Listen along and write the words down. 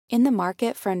In the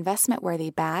market for investment-worthy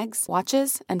bags,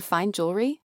 watches, and fine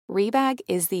jewelry, Rebag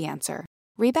is the answer.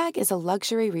 Rebag is a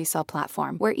luxury resale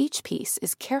platform where each piece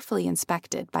is carefully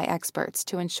inspected by experts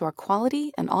to ensure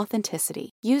quality and authenticity.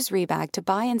 Use Rebag to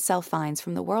buy and sell finds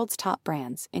from the world's top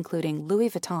brands, including Louis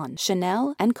Vuitton,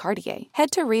 Chanel, and Cartier. Head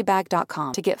to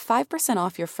Rebag.com to get 5%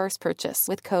 off your first purchase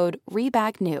with code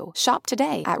REBAGNEW. Shop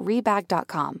today at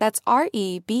Rebag.com. That's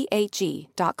REBAG.com.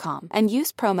 And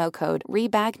use promo code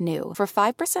REBAGNEW for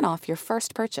 5% off your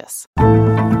first purchase.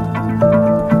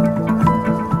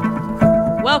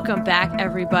 Welcome back,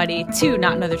 everybody, to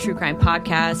Not Another True Crime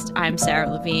Podcast. I'm Sarah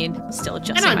Levine. Still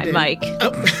adjusting my mic.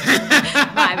 Oh.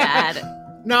 My bad.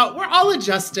 No, we're all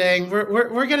adjusting.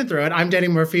 We're getting through it. I'm Danny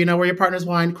Murphy. You know, we're your partners,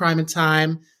 wine, crime, and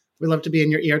time. We love to be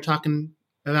in your ear talking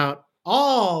about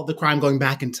all the crime going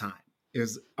back in time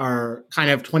is our kind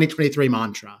of 2023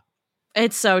 mantra.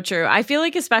 It's so true. I feel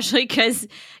like especially because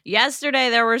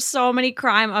yesterday there were so many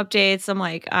crime updates. I'm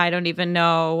like, I don't even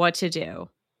know what to do.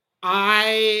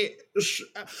 I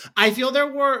feel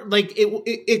there were like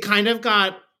it kind of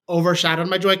got overshadowed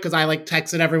my joy because I like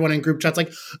texted everyone in group chats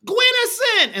like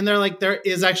Gwinnison, and they're like there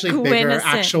is actually bigger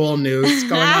actual news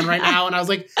going on right now, and I was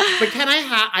like, but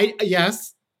can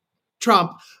yes,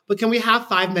 Trump, but can we have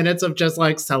 5 minutes of just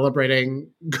like celebrating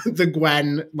the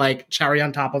Gwen like cherry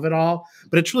on top of it all?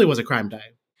 But it truly was a crime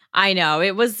day. I know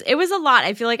it was a lot.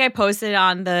 I feel like I posted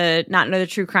on the Not Another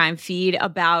True Crime feed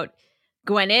about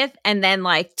Gwyneth, and then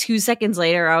like 2 seconds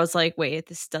later I was like, wait,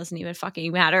 this doesn't even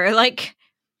fucking matter. Like,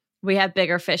 we have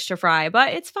bigger fish to fry,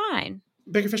 but it's fine.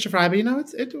 Bigger fish to fry, but you know,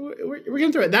 we're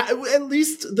getting through it. That at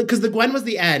least because the Gwen was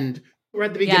the end. We're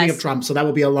at the beginning of Trump, so that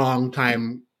will be a long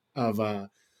time of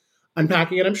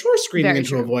unpacking it. I'm sure screaming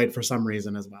into a void for some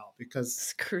reason as well,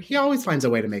 because he always finds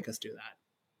a way to make us do that.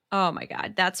 Oh my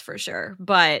God, that's for sure.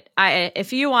 But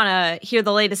if you want to hear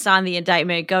the latest on the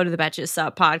indictment, go to the Betches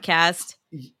Sup podcast.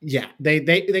 Yeah, they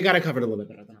got it covered a little bit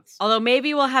better than us. Although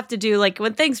maybe we'll have to do, like,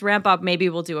 when things ramp up, maybe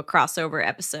we'll do a crossover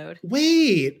episode.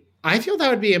 Wait, I feel that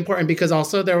would be important because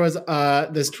also there was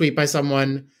this tweet by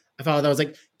someone I followed that was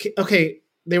like, okay,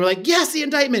 they were like, yes, the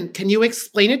indictment. Can you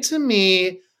explain it to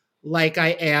me like I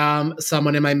am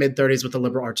someone in my mid-30s with a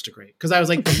liberal arts degree? Because I was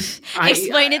like,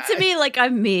 explain it to me like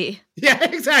I'm me. Yeah,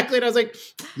 exactly. And I was like,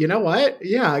 you know what?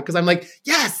 Yeah, because I'm like,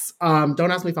 yes. Don't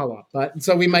ask me follow up. But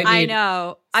so we might need I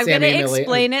know. I'm going to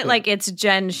explain it like it's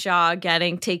Jen Shaw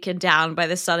getting taken down by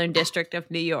the Southern District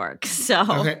of New York. So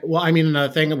okay. Well, I mean,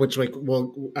 another thing, which like,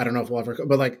 well, I don't know if we'll ever,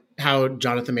 but like how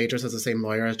Jonathan Majors has the same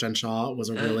lawyer as Jen Shaw was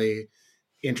a really.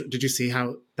 Did you see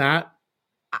how that?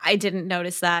 I didn't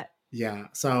notice that. Yeah.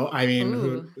 So I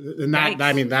mean,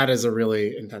 that is a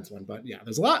really intense one. But yeah,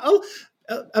 there's a lot. Oh,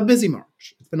 a busy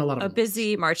March. It's been a lot of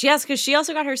busy March. Yes, because she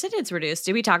also got her sentence reduced.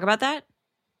 Did we talk about that?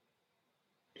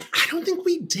 I don't think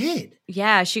we did.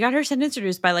 Yeah, she got her sentence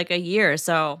reduced by like a year.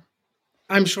 So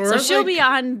I'm sure. So she'll be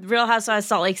on Real Housewives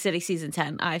Salt Lake City season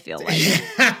 10. I feel like.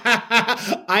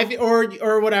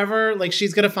 or whatever. Like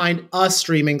she's gonna find a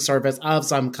streaming service of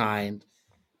some kind.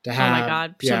 To have, oh my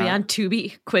God, she'll be on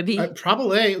Tubi, Quibi.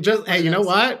 Probably. Just hey, you know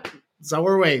what? So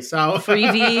are we. So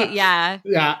Freevee, yeah.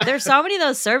 Yeah. There's so many of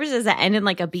those services that end in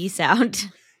like a B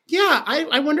sound. Yeah,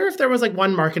 I wonder if there was like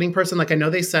one marketing person. Like I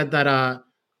know they said that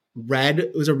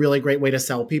red was a really great way to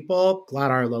sell people.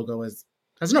 Glad our logo has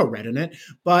no red in it.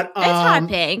 But it's hot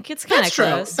pink. It's kind of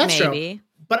close. That's maybe. True.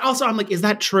 But also I'm like, is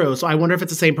that true? So I wonder if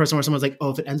it's the same person where someone's like,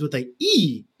 oh, if it ends with a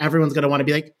E, everyone's gonna want to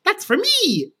be like, that's for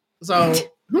me. So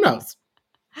who knows?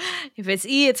 If it's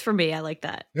E, it's for me. I like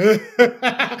that.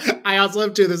 I also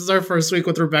have too. This is our first week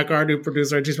with Rebecca, our new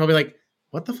producer, and she's probably like,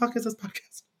 "What the fuck is this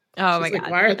podcast?" Oh my like,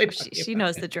 God! Why are they? She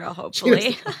knows the drill.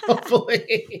 Hopefully,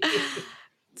 hopefully.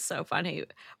 So funny.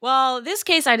 Well, this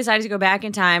case, I decided to go back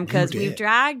in time because we've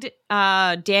dragged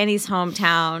Danny's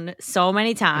hometown so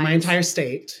many times. My entire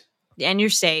state. And your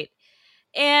state.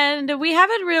 And we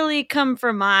haven't really come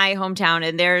from my hometown,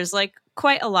 and there's like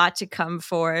quite a lot to come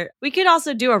for. We could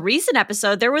also do a recent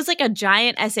episode. There was like a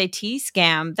giant SAT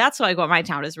scam. That's like what my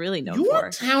town is really known for. Your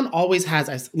town always has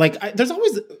there's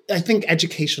always, I think,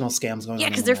 educational scams going on. Yeah,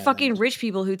 because they're fucking rich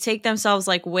people who take themselves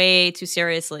like way too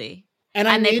seriously.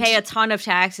 And they pay a ton of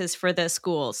taxes for the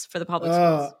schools, for the public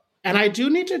schools. And I do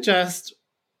need to just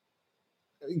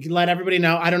let everybody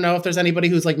know. I don't know if there's anybody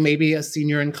who's like maybe a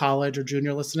senior in college or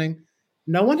junior listening.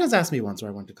 No one has asked me once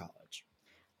where I went to college.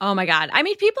 Oh my God. I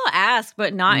mean, people ask,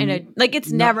 but not in a, like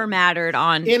it's never mattered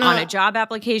on a job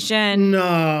application.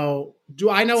 No.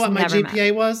 Do I know what my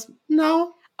GPA was?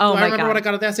 No. Oh Do my I remember God. what I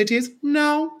got at the SATs?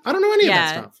 No. I don't know any of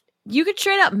that stuff. You could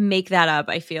straight up make that up,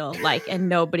 I feel like, and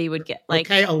nobody would get like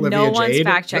okay, Olivia no one's Jade.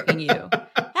 fact checking you.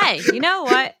 Hey, hey, you know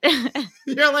what?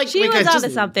 You're like, she was onto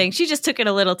something. She just took it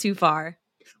a little too far.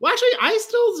 Well, actually, I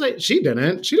still say she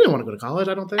didn't. She didn't want to go to college,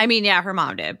 I don't think. I mean, yeah, her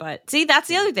mom did. But see, that's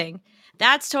the other thing.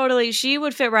 That's totally, she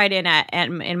would fit right in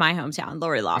in my hometown,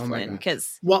 Lori Loughlin,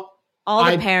 because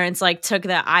all the parents like took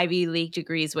the Ivy League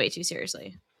degrees way too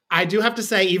seriously. I do have to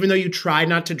say, even though you try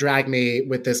not to drag me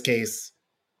with this case,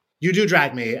 you do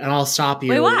drag me, and I'll stop you.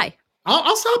 Wait, why?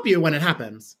 I'll stop you when it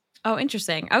happens. Oh,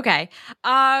 interesting. Okay.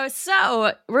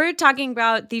 So we're talking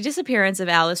about the disappearance of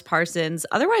Alice Parsons,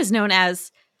 otherwise known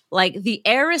as like the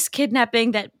Heiress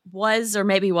kidnapping that was or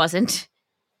maybe wasn't.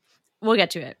 We'll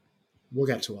get to it. We'll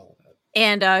get to all of it.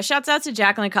 And shouts out to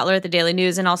Jacqueline Cutler at the Daily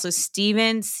News and also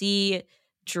Stephen C.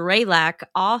 Drelak,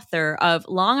 author of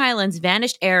Long Island's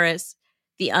Vanished Heiress,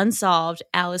 The Unsolved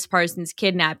Alice Parsons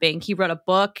Kidnapping. He wrote a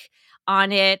book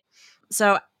on it.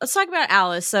 So let's talk about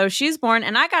Alice. So she was born,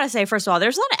 and I gotta say, first of all,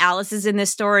 there's a lot of Alice's in this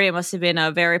story. It must have been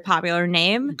a very popular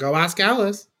name. Go ask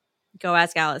Alice. Go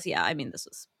ask Alice. Yeah, I mean, this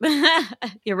was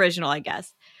the original, I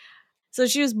guess. So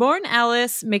she was born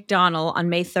Alice McDonnell on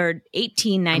May 3rd,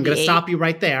 1898. I'm going to stop you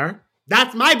right there.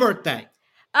 That's my birthday.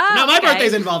 Oh, now my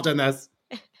birthday's involved in this.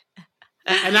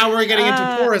 And now we're getting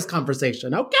into Taurus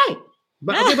conversation. Okay.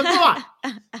 But go on.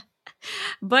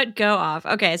 But go off.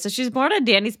 Okay, so she's born on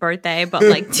Danny's birthday, but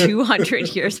like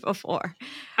 200 years before.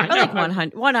 Or like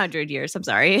 100 years, I'm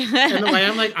sorry. And the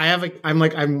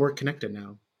way I'm more connected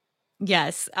now.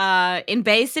 Yes. In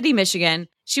Bay City, Michigan.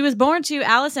 She was born to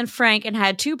Alice and Frank and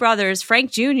had two brothers,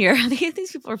 Frank Jr.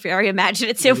 These people are very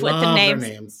imaginative with the names.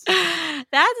 Their names.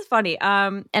 That's funny.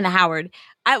 And Howard.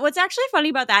 What's actually funny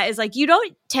about that is like you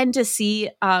don't tend to see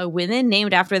women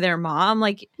named after their mom.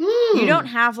 Like you don't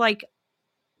have like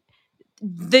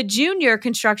the junior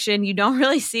construction you don't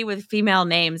really see with female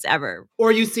names ever.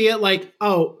 Or you see it like,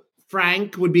 oh,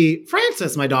 Frank would be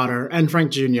Francis, my daughter, and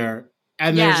Frank Jr.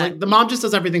 And there's like, the mom just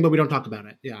does everything, but we don't talk about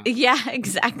it. Yeah. Yeah,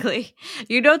 exactly.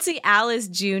 You don't see Alice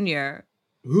Jr.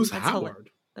 Who's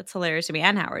Howard? That's hilarious to me.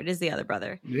 And Howard is the other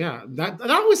brother. Yeah. That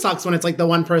always sucks when it's like the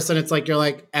one person, it's like, you're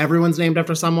like, everyone's named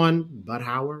after someone, but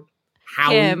Howard.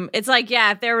 Howie. Kim. It's like,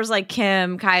 yeah, if there was like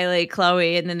Kim, Kylie,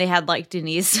 Chloe, and then they had like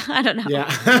Denise. I don't know. Yeah.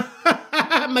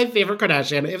 My favorite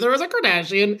Kardashian. If there was a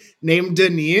Kardashian named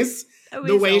Denise,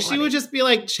 the way she would just be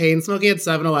like chain smoking at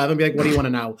 7-Eleven, be like, what do you want to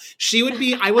know? She would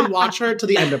be, I would watch her to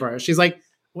the end of her. She's like,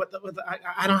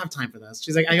 I don't have time for this.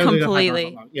 She's like, I gotta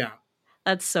completely. Yeah.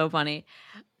 That's so funny.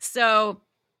 So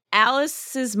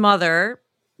Alice's mother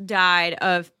died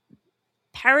of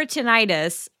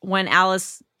peritonitis when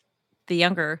Alice, the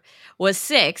younger, was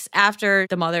 6 after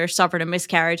the mother suffered a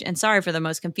miscarriage. And sorry for the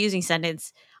most confusing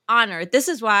sentence on Earth. This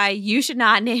is why you should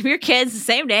not name your kids the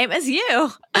same name as you.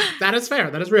 That is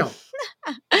fair. That is real.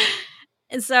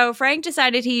 And so Frank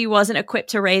decided he wasn't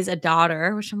equipped to raise a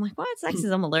daughter, which I'm like, what?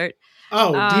 Sexism alert.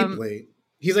 Oh, deeply.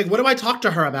 He's like, what do I talk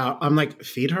to her about? I'm like,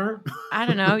 feed her? I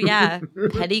don't know. Yeah.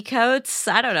 Petticoats.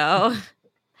 I don't know.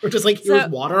 Or just like, here's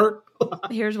water.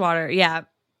 Here's water. Yeah.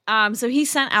 So he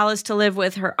sent Alice to live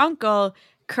with her uncle,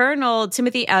 Colonel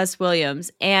Timothy S.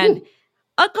 Williams. And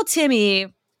Uncle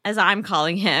Timmy, as I'm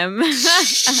calling him.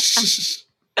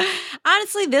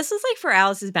 Honestly, this was like for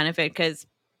Alice's benefit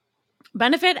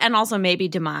and also maybe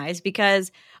demise,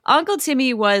 because Uncle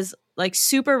Timmy was like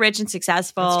super rich and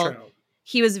successful. That's true.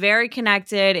 He was very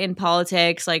connected in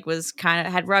politics, like was kind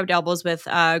of had rubbed elbows with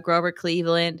Grover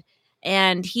Cleveland.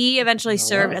 And he eventually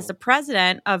served as the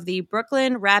president of the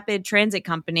Brooklyn Rapid Transit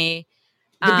Company.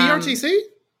 The BRTC?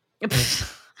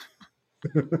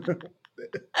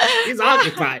 He's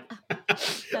occupied.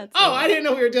 I didn't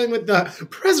know we were dealing with the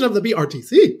president of the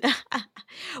BRTC.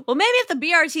 Well, maybe if the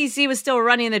BRTC was still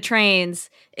running the trains,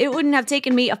 it wouldn't have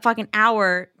taken me a fucking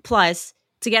hour plus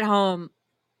to get home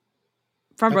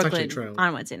from Brooklyn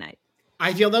on Wednesday night.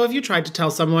 I feel though if you tried to tell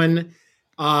someone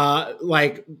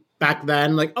like back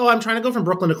then, like, oh, I'm trying to go from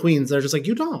Brooklyn to Queens, they're just like,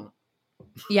 you don't.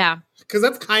 Yeah. Because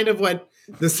that's kind of what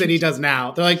the city does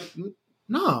now. They're like,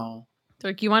 no.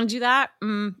 They're like, you want to do that?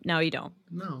 No, you don't.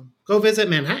 No. Go visit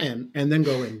Manhattan and then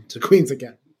go into Queens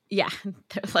again. Yeah.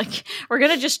 They're like, we're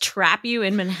going to just trap you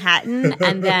in Manhattan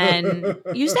and then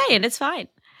you stay and it's fine.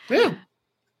 Yeah.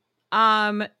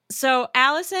 So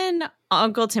Alice and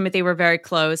Uncle Timothy were very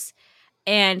close.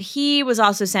 And he was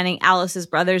also sending Alice's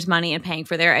brothers money and paying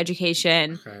for their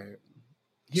education. Okay.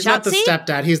 He's not the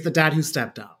stepdad. He's the dad who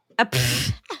stepped up.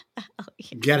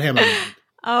 Get him on.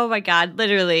 Oh my God,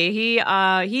 literally.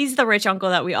 He's the rich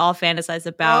uncle that we all fantasize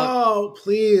about. Oh,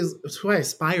 please. It's who I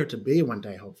aspire to be one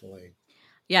day, hopefully.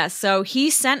 Yeah, so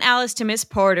he sent Alice to Miss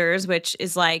Porter's, which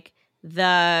is like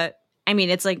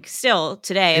it's like still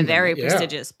today a very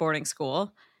prestigious boarding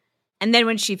school. And then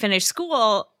when she finished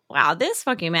school, wow, this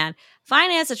fucking man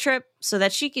financed a trip so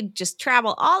that she could just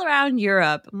travel all around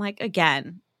Europe. I'm like,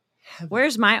 again,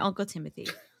 where's my Uncle Timothy?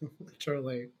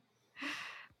 Literally.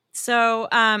 So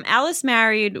Alice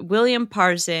married William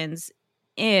Parsons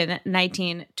in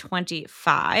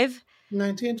 1925.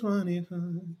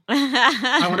 1925.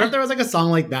 I wonder if there was like a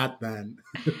song like that then.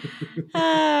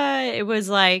 It was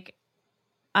like,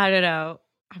 I don't know.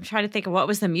 I'm trying to think of what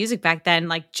was the music back then,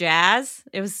 like jazz.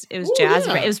 It was Ooh, jazz.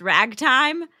 yeah. It was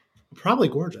ragtime. Probably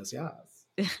gorgeous, yes.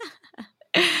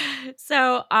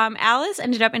 So Alice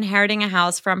ended up inheriting a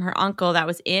house from her uncle that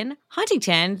was in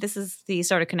Huntington. This is the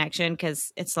sort of connection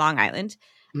because it's Long Island.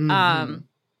 Mm-hmm.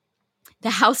 The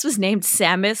house was named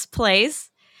Samus Place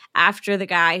after the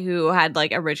guy who had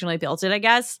like originally built it, I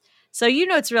guess. So you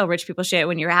know it's real rich people shit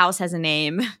when your house has a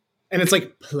name. And it's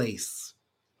like place.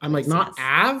 I'm like, not Yes.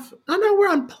 Ave? Oh, no, we're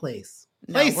on place.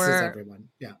 Place is we're- everyone.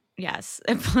 Yeah. Yes.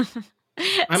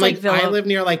 I'm like I live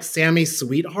near like Sammy's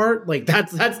Sweetheart. Like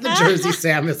that's the Jersey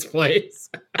Samus place.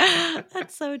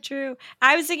 That's so true.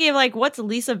 I was thinking of like, what's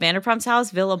Lisa Vanderpump's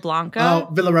house? Villa Blanca? Oh,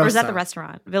 Villa Rosa. Or is that the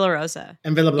restaurant? Villa Rosa.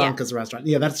 And Villa Blanca's a restaurant.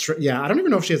 Yeah, that's true. Yeah, I don't even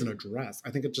know if she has an address.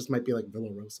 I think it just might be like Villa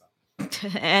Rosa.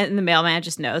 And the mailman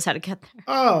just knows how to get there.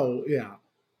 Oh, yeah.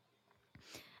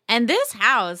 And this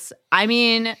house, I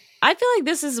mean, I feel like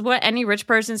this is what any rich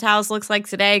person's house looks like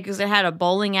today because it had a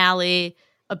bowling alley,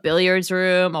 a billiards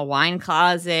room, a wine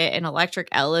closet, an electric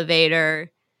elevator.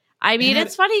 I mean,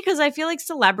 it's funny because I feel like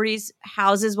celebrities'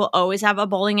 houses will always have a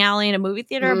bowling alley and a movie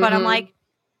theater, but I'm like,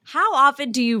 how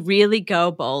often do you really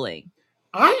go bowling?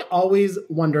 I always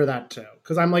wonder that too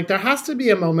because I'm like, there has to be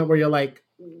a moment where you're like,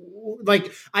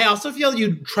 I also feel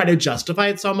you try to justify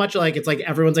it so much. Like, it's like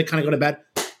everyone's like kind of go to bed.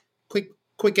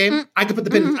 Quick game. I could put the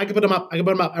pins. I could put them up.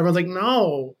 Everyone's like,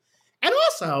 no. And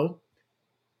also,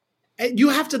 you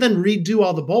have to then redo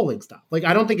all the bowling stuff. Like,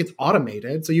 I don't think it's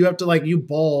automated. So you have to like, you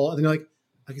bowl and then you're like,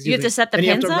 you have to set the pins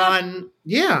you have to up? run.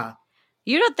 Yeah.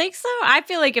 You don't think so? I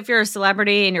feel like if you're a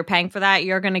celebrity and you're paying for that,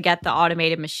 you're going to get the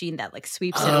automated machine that like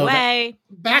sweeps it away.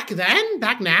 Back then?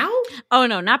 Back now? Oh,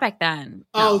 no, not back then.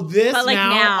 No. Oh, this but, like,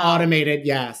 now automated,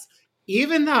 yes.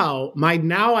 Even though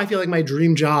I feel like my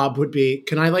dream job would be,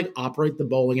 can I like operate the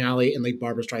bowling alley in like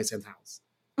Barbra Streisand's house?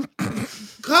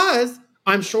 Because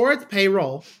I'm sure it's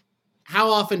payroll.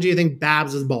 How often do you think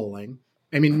Babs is bowling?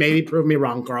 I mean, maybe prove me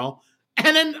wrong, girl.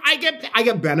 And then I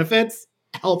get benefits,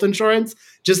 health insurance,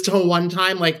 just to one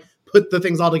time like put the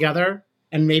things all together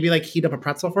and maybe like heat up a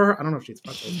pretzel for her. I don't know if she's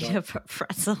pretzel. Heat up a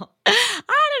pretzel. I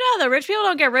don't know. The rich people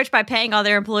don't get rich by paying all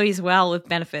their employees well with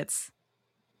benefits.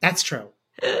 That's true.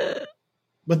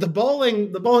 But the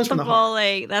bowling's from the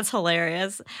heart. That's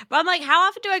hilarious. But I'm like, how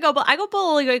often do I go? I go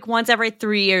bowling like once every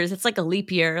 3 years. It's like a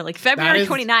leap year. Like February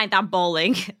 29th, I'm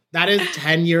bowling. That is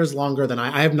 10 years longer than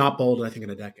I have not bowled, I think,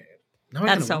 in a decade.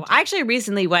 That's so. I actually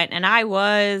recently went and I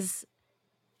was,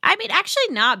 actually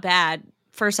not bad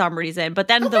for some reason. But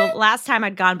then the last time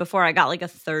I'd gone before, I got like a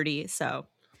 30. So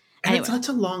and it's such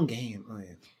a long game. Oh,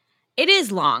 yeah. It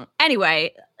is long.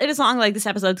 Anyway, it is long like this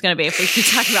episode's going to be if we keep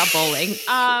talking about bowling.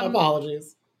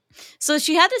 Apologies. So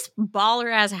she had this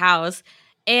baller-ass house,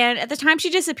 and at the time she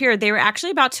disappeared, they were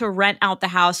actually about to rent out the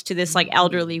house to this like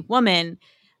elderly woman,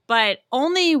 but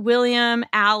only William,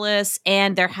 Alice,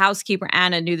 and their housekeeper,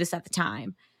 Anna, knew this at the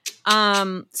time.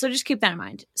 So just keep that in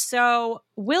mind. So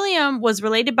William was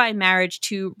related by marriage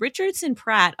to Richardson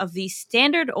Pratt of the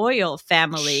Standard Oil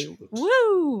family. Shoot.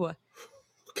 Woo!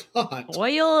 God.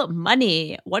 Oil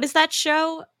money. What is that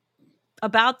show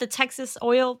about the Texas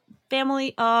oil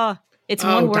family? It's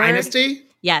one word. Dynasty?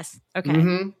 Yes. Okay.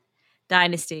 Mm-hmm.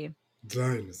 Dynasty.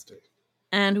 Dynasty.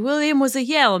 And William was a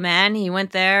Yale man. He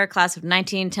went there, class of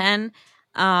 1910,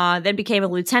 then became a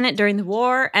lieutenant during the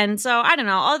war. And so, I don't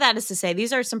know. All that is to say,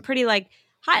 these are some pretty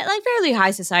fairly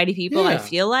high society people, I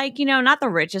feel like. You know, not the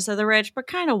richest of the rich, but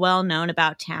kind of well known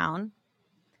about town.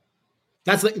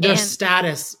 That's like their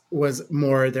status was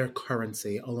more their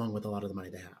currency, along with a lot of the money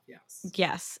they have. Yes.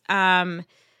 Yes.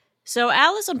 So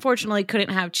Alice unfortunately couldn't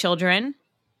have children.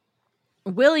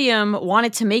 William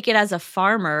wanted to make it as a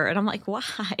farmer, and I'm like, why?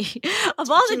 Of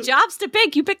all the jobs to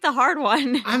pick, you picked the hard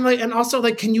one. I'm like, and also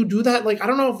like, can you do that? Like, I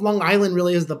don't know if Long Island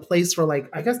really is the place for like.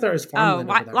 I guess there is farmland.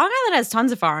 Long Island has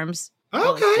tons of farms.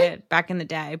 Okay. Back in the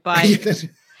day, but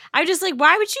I just like,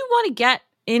 why would you want to get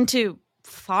into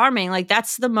farming? Like,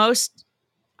 that's the most,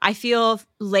 I feel,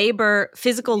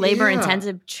 physical labor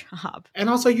intensive job. And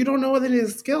also, you don't know what it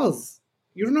is skills.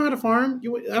 You don't know how to farm.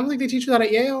 I don't think they teach you that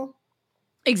at Yale.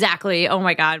 Exactly. Oh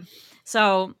my God.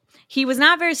 So he was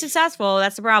not very successful.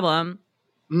 That's the problem.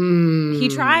 He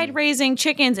tried raising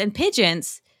chickens and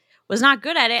pigeons was not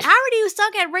good at it. How are you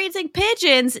stuck at raising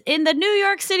pigeons in the New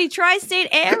York City tri-state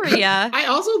area? I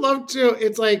also love to,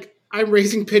 it's like, I'm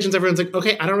raising pigeons. Everyone's like,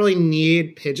 okay, I don't really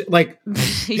need pigeons. Like,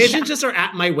 pigeons just are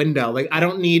at my window. Like, I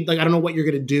don't know what you're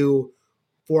going to do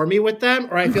for me with them.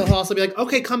 Or I feel he'll also be like,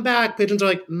 okay, come back. Pigeons are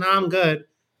like, nah, I'm good.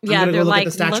 I'm going to go look at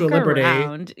the Statue of Liberty.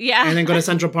 Yeah. And then go to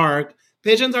Central Park.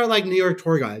 Pigeons are like New York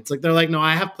tour guides. Like, they're like, no,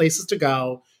 I have places to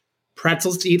go,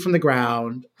 pretzels to eat from the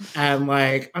ground. And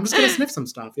like, I'm just going to sniff some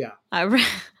stuff. Yeah.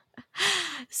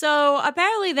 So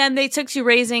apparently then they took to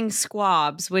raising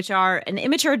squabs, which are an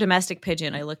immature domestic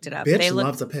pigeon. I looked it up. Bitch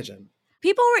loves a pigeon.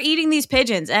 People were eating these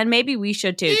pigeons, and maybe we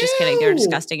should too. Ew. Just kidding. They're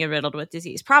disgusting and riddled with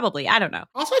disease. Probably. I don't know.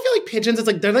 Also, I feel like pigeons, it's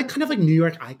like, they're like kind of like New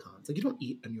York icons. Like, you don't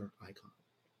eat a New York icon.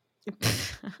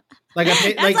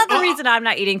 That's not the reason I'm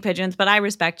not eating pigeons, but I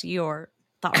respect your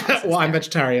thought process. Well, I'm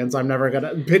vegetarian, so I'm never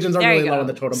gonna. Pigeons are really low on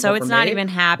the totem pole. So it's not even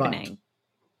happening.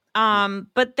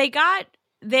 But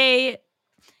they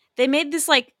made this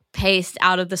like paste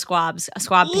out of the squabs, a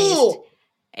squab paste.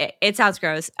 It sounds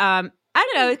gross. I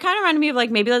don't know. It kind of reminded me of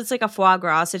like maybe it's like a foie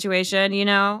gras situation, you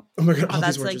know? Oh my god, all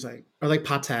these words you're saying. Or like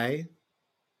pate.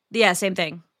 Yeah, same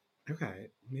thing. Okay.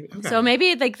 So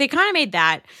maybe like they kind of made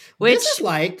that. Which this is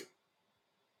like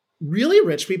really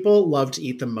rich people love to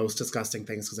eat the most disgusting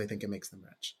things because they think it makes them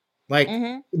rich. Like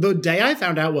the day I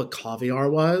found out what caviar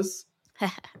was, I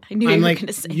knew you were going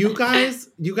to say you guys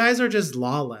are just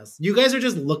lawless. You guys are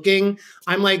just looking.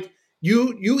 I'm like,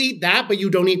 you eat that, but you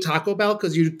don't eat Taco Bell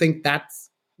because you think that's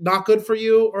not good for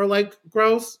you or like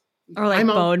gross. Or like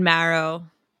bone marrow.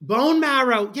 Bone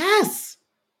marrow, yes.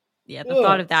 Yeah, the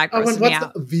thought of that grosses me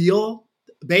out. Veal,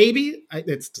 baby,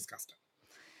 it's disgusting.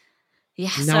 Yeah,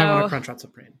 now I want to crunch out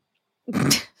Supreme.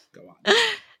 Go on.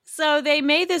 So they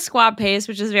made this squab paste,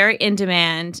 which is very in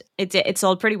demand. It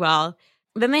sold pretty well.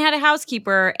 Then they had a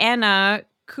housekeeper, Anna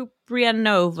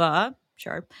Kuprianova,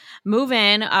 move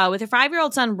in with her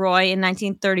 5-year-old son, Roy, in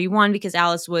 1931 because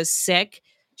Alice was sick.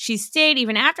 She stayed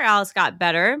even after Alice got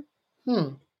better.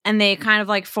 And they kind of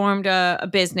like formed a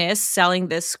business selling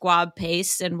this squab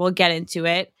paste, and we'll get into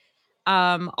it.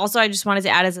 Also, I just wanted to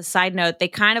add as a side note, they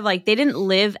kind of like, they didn't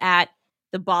live at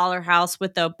the baller house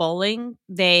with the bowling.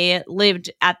 They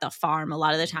lived at the farm a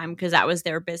lot of the time because that was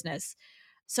their business.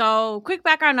 So quick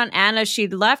background on Anna.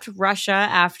 She'd left Russia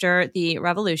after the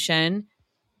revolution,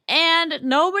 and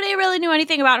nobody really knew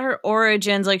anything about her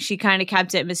origins. Like, she kind of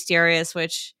kept it mysterious,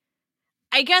 which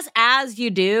I guess as you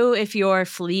do if you're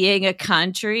fleeing a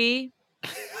country.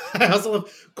 I also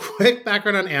love quick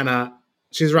background on Anna.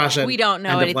 She's Russian. We don't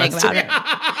know anything about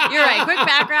her. You're right. Quick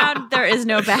background. There is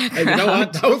no background. Hey, you know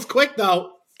what? That was quick,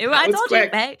 though. I told you,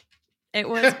 babe. It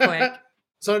was quick.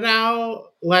 So now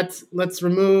let's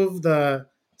remove the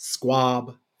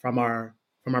squab from our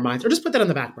minds, or just put that on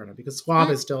the back burner because squab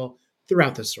is still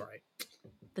throughout the story.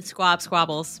 The squab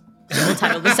squabbles. We'll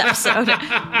title this episode.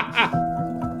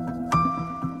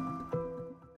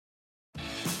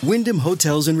 Wyndham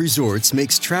Hotels and Resorts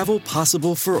makes travel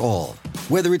possible for all.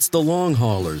 Whether it's the long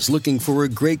haulers looking for a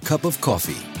great cup of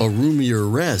coffee, a roomier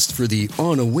rest for the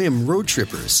on-a-whim road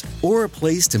trippers, or a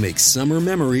place to make summer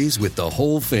memories with the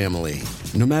whole family.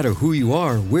 No matter who you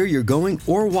are, where you're going,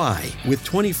 or why, with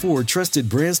 24 trusted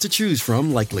brands to choose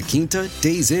from like La Quinta,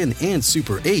 Days Inn, and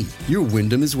Super 8, your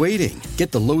Wyndham is waiting.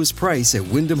 Get the lowest price at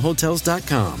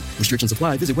WyndhamHotels.com. Restrictions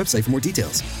apply. Visit website for more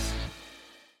details.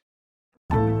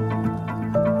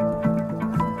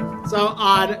 So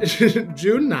on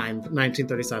June 9th,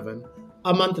 1937,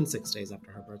 a month and 6 days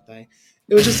after her birthday,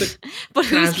 it was just a But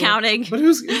who's counting? But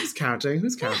who's counting?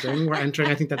 Who's counting? We're entering,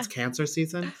 I think that's cancer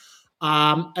season.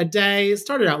 A day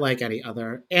started out like any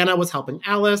other. Anna was helping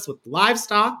Alice with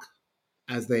livestock,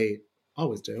 as they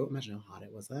always do. Imagine how hot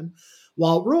it was then.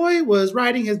 While Roy was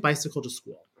riding his bicycle to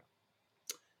school.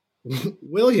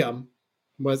 William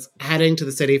was heading to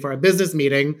the city for a business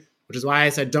meeting, which is why I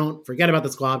said don't forget about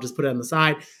the squab, just put it on the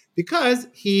side. Because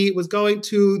he was going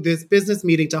to this business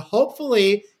meeting to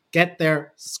hopefully get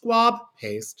their squab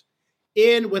paste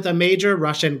in with a major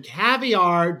Russian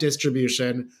caviar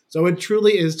distribution. So it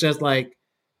truly is just like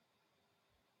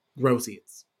gross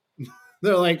eats.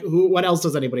 They're like, what else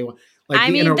does anybody want? Like,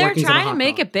 I mean, they're trying to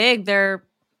make it big. They're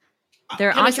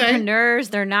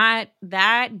entrepreneurs. They're not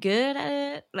that good at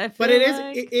it. But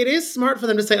it is smart for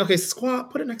them to say, okay,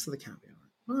 squab, put it next to the caviar.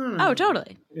 Oh,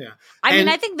 totally. Yeah. I mean,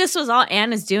 I think this was all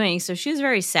Anna's doing, so she was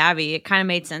very savvy. It kind of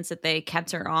made sense that they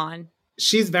kept her on.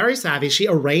 She's very savvy. She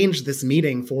arranged this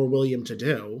meeting for William to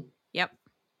do. Yep.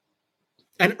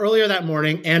 And earlier that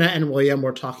morning, Anna and William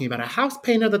were talking about a house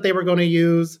painter that they were going to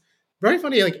use. Very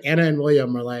funny, like Anna and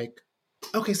William were like,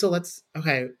 okay,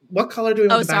 what color do we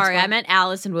want the sorry, backsplash? I meant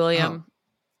Alice and William.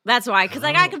 That's why, because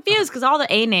I got confused because all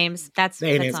the A names. That's the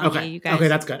A names. on Okay, me, you guys. okay,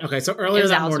 that's good. Okay, so earlier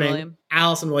that morning,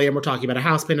 Alice and William were talking about a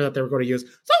house painter that they were going to use.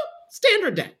 So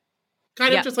standard day,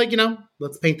 kind of just like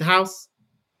let's paint the house,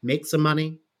 make some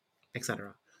money,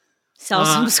 etc. Sell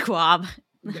some squab.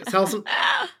 Sell some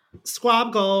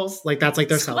squab goals. Like that's like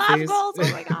their squab selfies. Goals.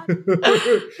 Oh my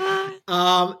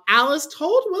god. Alice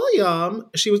told William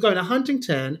she was going to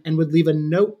Huntington and would leave a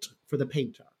note for the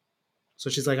painter. So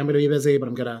she's like, I'm going to be busy, but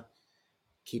I'm going to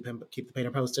keep the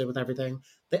painter posted with everything.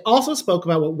 They also spoke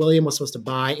about what William was supposed to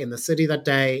buy in the city that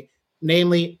day,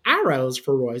 namely arrows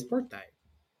for Roy's birthday.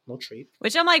 Little treat.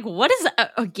 Which I'm like, what is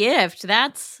a gift?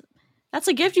 That's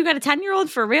a gift you got a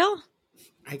 10-year-old for real?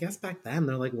 I guess back then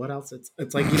they're like, what else?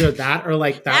 It's like either that or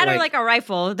like that. Or like a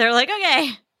rifle. They're like, okay.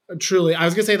 Truly. I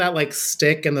was going to say that like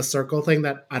stick and the circle thing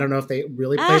that I don't know if they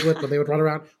really played with, but they would run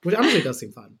around, which honestly does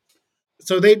seem fun.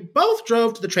 So they both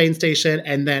drove to the train station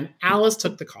and then Alice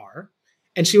took the car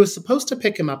and she was supposed to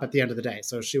pick him up at the end of the day.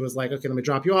 So she was like, okay, let me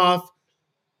drop you off,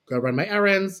 go run my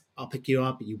errands. I'll pick you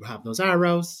up. You have those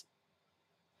arrows.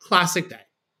 Classic day.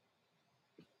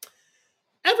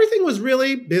 Everything was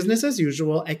really business as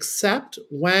usual, except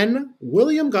when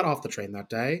William got off the train that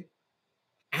day,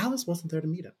 Alice wasn't there to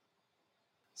meet him.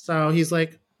 So he's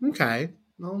like, okay,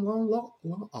 a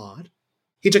little odd.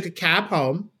 He took a cab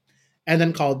home and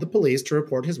then called the police to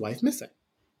report his wife missing.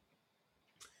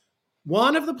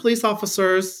 One of the police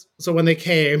officers, so when they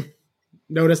came,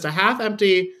 noticed a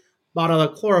half-empty bottle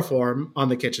of chloroform on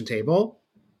the kitchen table.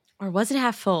 Or was it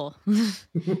half full?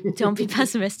 Don't be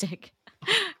pessimistic.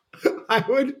 I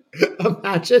would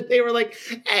imagine they were like,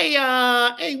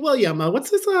 hey, William, what's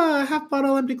this half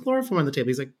bottle empty chloroform on the table?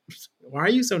 He's like, why are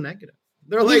you so negative?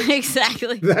 They're like,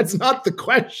 exactly. That's not the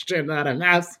question that I'm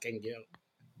asking you.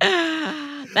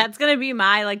 That's going to be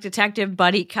my like detective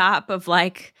buddy cop of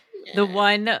like the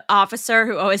one officer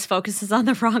who always focuses on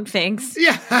the wrong things.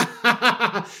 Yeah.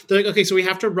 They're like, okay, so we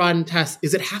have to run tests.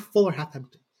 Is it half full or half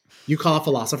empty? You call a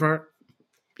philosopher.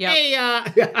 Yep. Hey,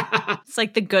 it's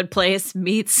like The Good Place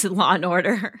meets Law and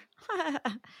Order.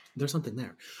 There's something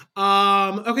there.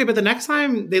 Okay, but the next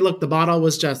time they looked, the bottle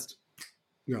was just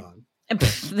gone.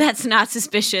 That's not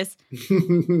suspicious.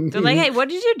 They're like, hey, what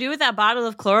did you do with that bottle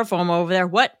of chloroform over there?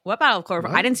 What bottle of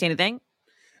chloroform? What? I didn't see anything.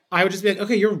 I would just be like,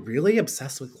 okay, you're really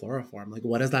obsessed with chloroform. Like,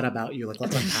 what is that about you? Like,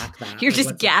 let's unpack that. You're like,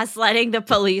 just gaslighting the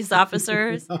police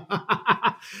officers.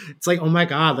 It's like, oh my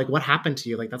God, like, what happened to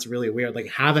you? Like, that's really weird. Like,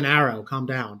 have an arrow. Calm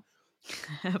down.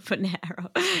 Have an arrow.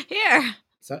 Here.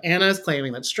 So Anna is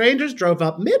claiming that strangers drove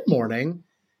up mid-morning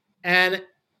and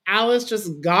Alice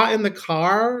just got in the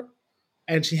car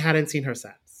and she hadn't seen her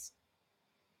since.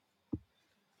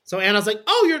 So Anna's like,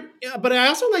 but I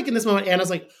also like in this moment, Anna's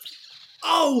like,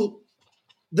 oh,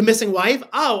 the missing wife?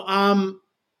 Oh,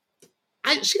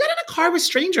 she got in a car with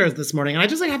strangers this morning, and I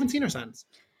just like haven't seen her since.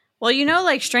 Well,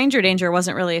 like stranger danger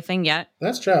wasn't really a thing yet.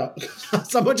 That's true.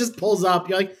 Someone just pulls up.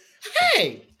 You're like,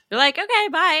 hey. You're like, okay,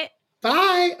 bye.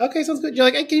 Bye. Okay, sounds good. You're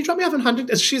like, hey, can you drop me off in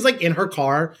Huntington? She's like in her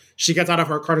car. She gets out of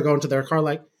her car to go into their car.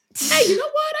 Like, hey, you know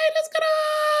what?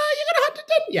 You gonna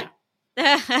Huntington?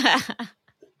 Yeah.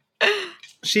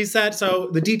 She said. So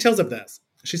the details of this.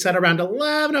 She said around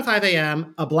 11:05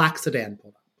 a.m., a black sedan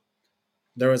pulled up.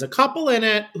 There was a couple in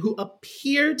it who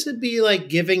appeared to be like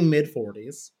giving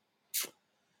mid-40s.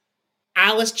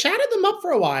 Alice chatted them up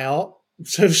for a while.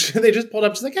 So they just pulled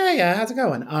up. She's like, hey, how's it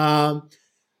going?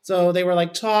 So they were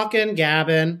like talking,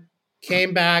 gabbing,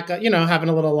 came back, having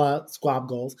a little squab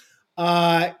goals.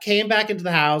 Came back into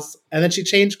the house and then she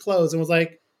changed clothes and was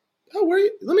like, oh, where are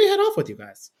you? Let me head off with you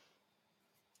guys.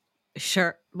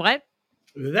 Sure. What?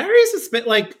 Very suspicious.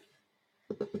 Like,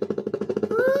 I don't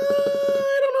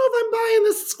know if I'm buying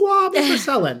this squab that they're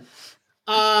selling.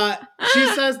 She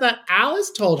says that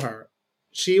Alice told her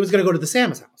she was going to go to the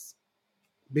Samus house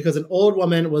because an old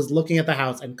woman was looking at the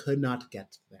house and could not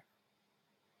get there.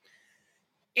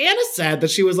 Anna said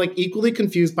that she was like equally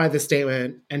confused by this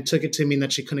statement and took it to mean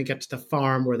that she couldn't get to the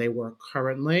farm where they were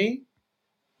currently.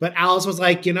 But Alice was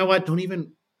like, you know what? Don't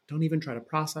even try to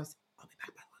process. I'll be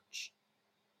back by lunch.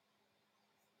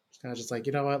 She's kind of just like,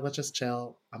 you know what? Let's just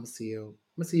chill. I'm gonna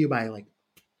see you by like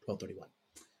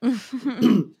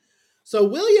 12:31. So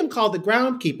William called the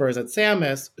groundkeepers at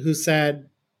Samus, who said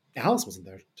Alice wasn't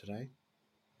there today.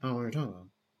 I don't know what you're talking about.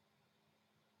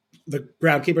 The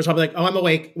groundkeeper's probably like, oh, I'm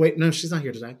awake. Wait, no, she's not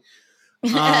here today.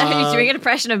 Are you doing an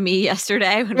impression of me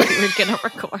yesterday when we were going to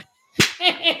record?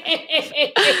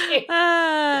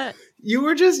 You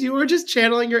were just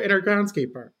channeling your inner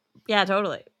groundskeeper. Yeah,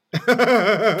 totally.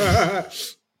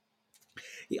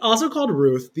 He also called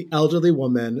Ruth, the elderly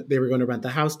woman they were going to rent the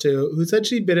house to, who said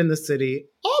she'd been in the city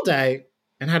all day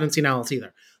and hadn't seen Alice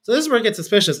either. So this is where it gets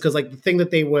suspicious because like the thing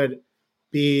that they would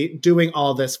be doing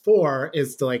all this for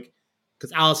is to like,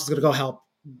 because Alice is going to go help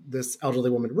this elderly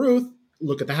woman, Ruth,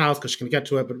 look at the house because she can get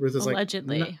to it. But Ruth is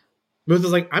allegedly. like, Ruth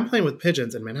is like, I'm playing with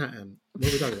pigeons in Manhattan. What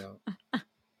are we talking about?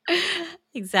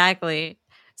 Exactly.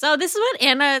 So this is what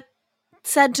Anna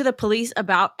said to the police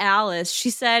about Alice. She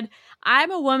said,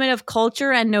 I'm a woman of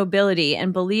culture and nobility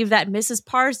and believe that Mrs.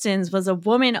 Parsons was a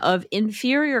woman of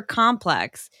inferior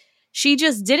complex. She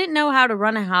just didn't know how to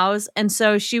run a house, and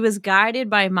so she was guided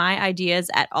by my ideas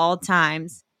at all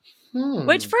times.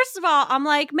 Which, first of all, I'm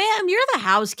like, ma'am, you're the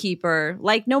housekeeper.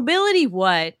 Like, nobility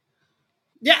what?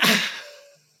 Yeah.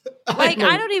 Like,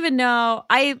 I don't even know.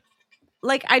 I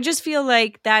just feel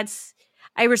like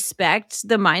I respect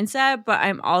the mindset, but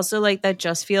I'm also like, that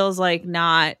just feels like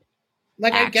not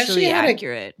like I guess she had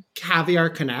accurate. A caviar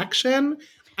connection.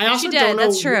 I also she did, don't know.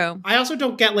 That's true. I also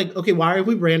don't get like, okay, why are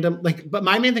we random? Like, but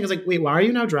my main thing is like, wait, why are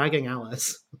you now dragging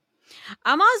Alice?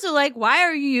 I'm also like, why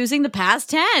are you using the past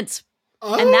tense?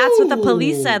 Oh. And that's what the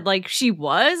police said. Like, she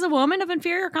was a woman of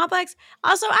inferior complex.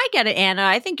 Also, I get it, Anna.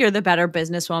 I think you're the better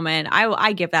businesswoman.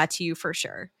 I give that to you for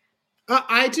sure.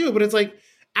 I do, but it's like,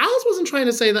 Alice wasn't trying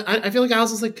to say that. I feel like Alice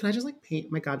was like, can I just like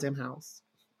paint my goddamn house?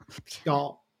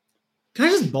 Y'all, can I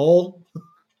just bowl?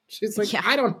 She's like, yeah.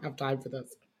 I don't have time for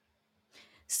this.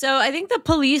 So I think the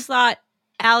police thought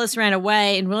Alice ran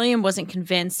away and William wasn't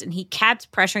convinced and he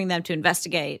kept pressuring them to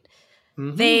investigate.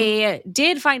 Mm-hmm. They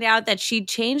did find out that she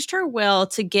changed her will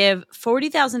to give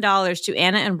 $40,000 to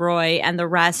Anna and Roy and the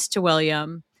rest to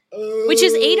William, which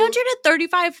is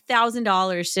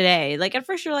 $835,000 today. Like at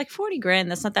first you're like $40,000,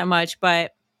 that's not that much,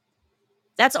 but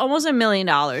that's almost $1 million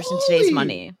in today's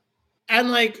money.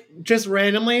 And like just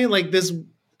randomly, like this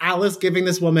Alice giving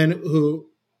this woman who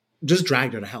just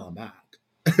dragged her to hell and back.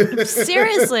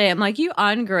 Seriously, I'm like, you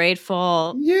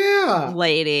ungrateful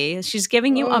lady. She's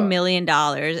giving you $1 million,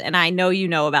 and I know you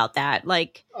know about that.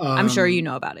 Like, I'm sure you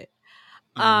know about it.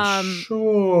 I'm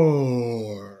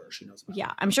sure she knows about it.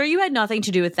 I'm sure you had nothing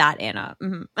to do with that, Anna.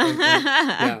 Mm-hmm.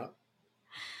 Yeah.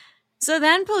 So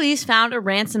then police found a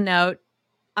ransom note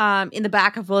in the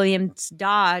back of William's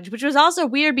Dodge, which was also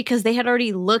weird because they had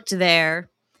already looked there.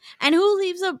 And who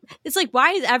leaves it's like,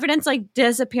 why is evidence like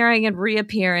disappearing and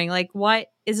reappearing? Like,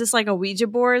 what is this, like a Ouija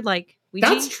board? Like, Ouija?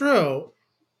 That's true.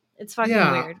 It's fucking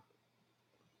weird.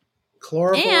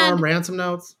 Chloroform, ransom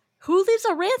notes. Who leaves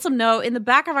a ransom note in the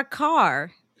back of a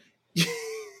car?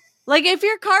 Like, if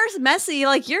your car's messy,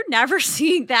 like, you're never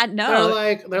seeing that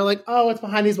note. They're like, oh, it's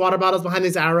behind these water bottles, behind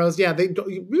these arrows. Yeah, they don't,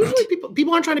 usually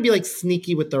people aren't trying to be like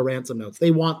sneaky with their ransom notes.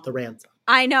 They want the ransom.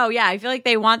 I know, yeah. I feel like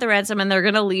they want the ransom and they're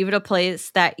going to leave it a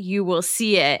place that you will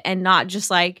see it and not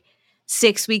just like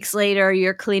 6 weeks later,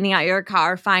 you're cleaning out your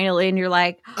car finally and you're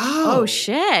like, oh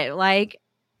shit. Like,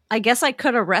 I guess I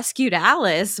could have rescued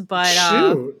Alice, but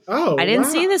I didn't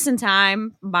see this in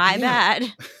time. My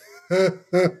bad.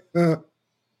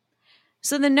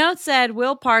 So the note said,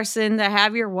 Will Parsons, I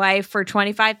have your wife for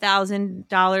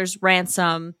 $25,000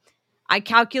 ransom. I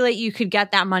calculate you could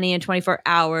get that money in 24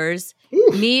 hours.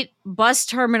 Oof. Meet bus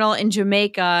terminal in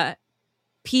Jamaica,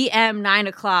 PM 9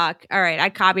 o'clock. All right, I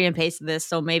copied and pasted this,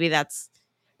 so maybe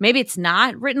it's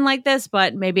not written like this,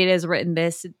 but maybe it is written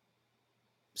this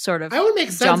sort of. That would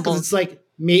make sense because it's like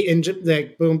meet in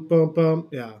like boom, boom, boom.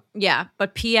 Yeah. Yeah,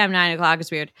 but PM 9 o'clock is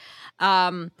weird.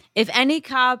 If any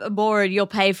cop aboard, you'll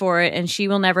pay for it, and she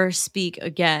will never speak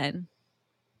again.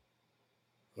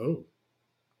 Oh.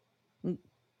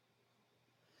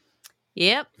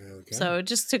 Yep. Okay. So it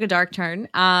just took a dark turn.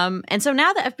 And so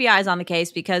now the FBI is on the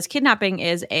case because kidnapping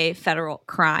is a federal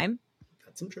crime.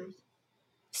 That's some truth.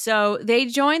 So they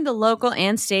joined the local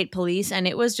and state police, and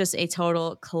it was just a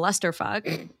total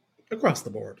clusterfuck. Across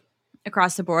the board.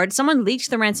 Across the board. Someone leaked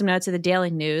the ransom note to the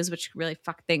Daily News, which really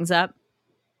fucked things up.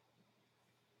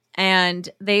 And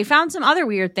they found some other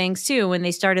weird things, too, when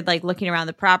they started like looking around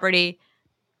the property.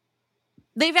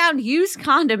 They found used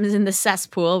condoms in the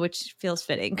cesspool, which feels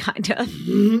fitting, kind of.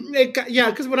 Yeah,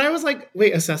 because when I was like,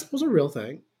 wait, a cesspool's a real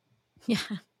thing? Yeah.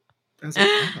 I was like,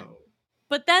 oh.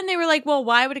 But then they were like, well,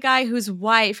 why would a guy whose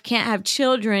wife can't have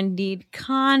children need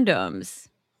condoms?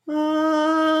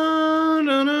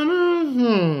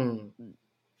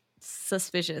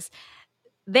 Suspicious.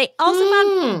 They also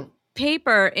found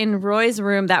paper in Roy's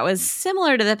room that was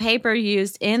similar to the paper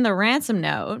used in the ransom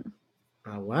note.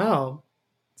 Oh, wow.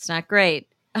 It's not great.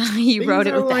 He wrote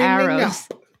it with the arrows.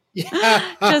 Yeah.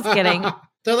 Just kidding.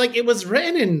 They're like, it was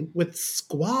written with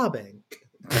squab ink.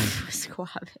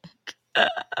 Squab ink.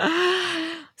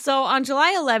 So on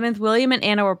July 11th, William and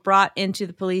Anna were brought into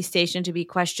the police station to be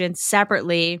questioned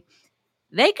separately.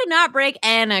 They could not break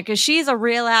Anna because she's a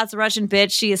real ass Russian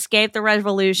bitch. She escaped the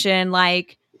revolution.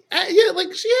 Like, yeah,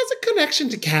 like she has a connection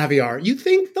to caviar. You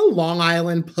think the Long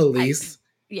Island police?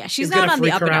 She's not on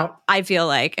the up and up. I feel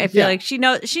like she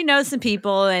knows some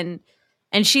people, and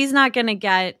she's not gonna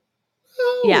get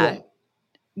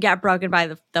broken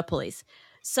by the police.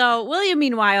 So William,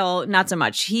 meanwhile, not so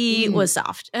much. He was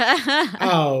soft.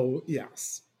 Oh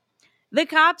yes. The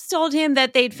cops told him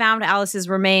that they'd found Alice's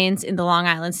remains in the Long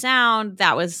Island Sound.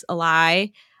 That was a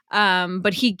lie.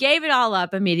 But he gave it all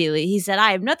up immediately. He said,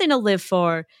 I have nothing to live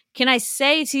for. Can I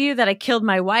say to you that I killed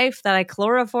my wife, that I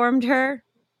chloroformed her?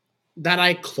 That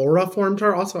I chloroformed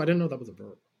her? Also, I didn't know that was a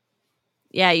verb.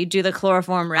 Yeah, you do the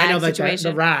chloroform rag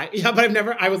situation. The rag. Yeah, but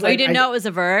I was like... you didn't know it was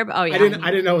a verb? Oh, yeah. I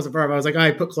didn't know it was a verb. I was like,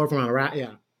 I put chloroform on a rat,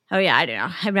 yeah. Oh, yeah, I don't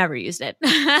know. I've never used it.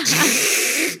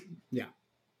 Yeah.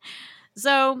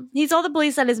 So he told the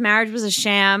police that his marriage was a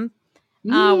sham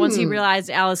once he realized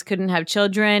Alice couldn't have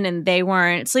children and they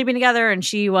weren't sleeping together and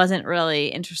she wasn't really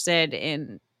interested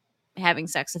in having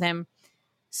sex with him.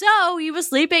 So he was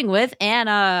sleeping with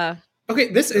Anna. Okay,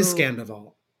 this is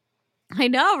Scandival. I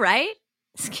know, right?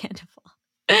 Scandival.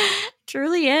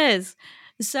 Truly is.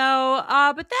 So,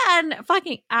 but then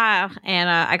fucking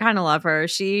Anna, I kind of love her.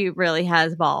 She really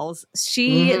has balls.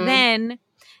 She then...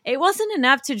 It wasn't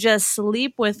enough to just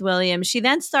sleep with William. She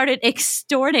then started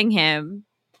extorting him.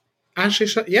 And she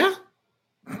said, yeah.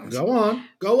 Go on.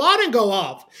 Go on and go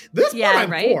off. This part I'm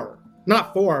for.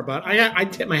 Not for, but I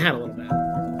tip my hat a little bit.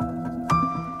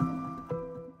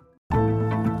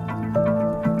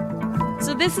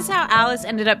 So this is how Alice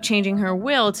ended up changing her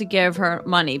will to give her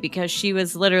money because she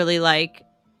was literally like,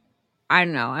 I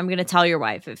don't know, I'm going to tell your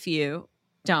wife if you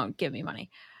don't give me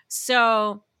money.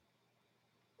 So...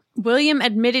 William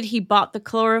admitted he bought the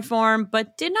chloroform,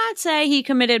 but did not say he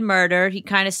committed murder. He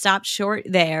kind of stopped short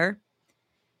there.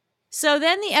 So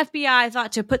then the FBI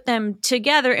thought to put them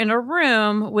together in a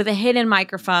room with a hidden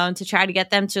microphone to try to get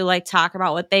them to like talk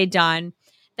about what they'd done.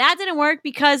 That didn't work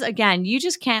because, again, you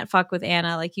just can't fuck with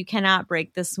Anna. Like, you cannot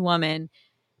break this woman.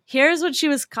 Here's what she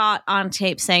was caught on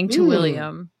tape saying to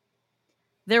William.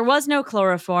 There was no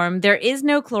chloroform. There is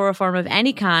no chloroform of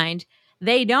any kind.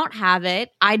 They don't have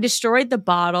it. I destroyed the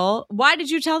bottle. Why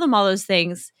did you tell them all those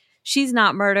things? She's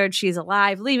not murdered. She's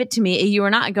alive. Leave it to me. You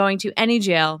are not going to any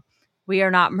jail. We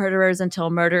are not murderers until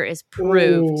murder is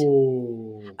proved.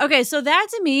 Ooh. Okay, so that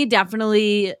to me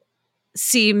definitely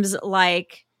seems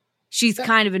like she's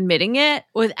kind of admitting it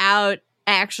without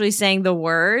actually saying the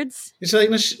words. She's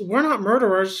like, no, we're not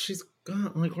murderers. She's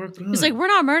gone. Like, we're good. It's like, we're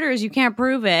not murderers. You can't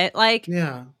prove it. Like,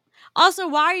 yeah. Also,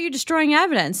 why are you destroying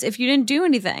evidence if you didn't do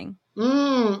anything?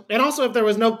 And also, if there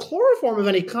was no chloroform of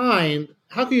any kind,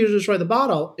 how could you destroy the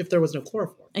bottle if there was no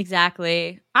chloroform?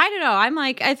 Exactly. I don't know. I'm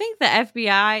like, I think the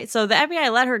FBI... So the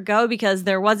FBI let her go because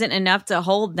there wasn't enough to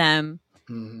hold them.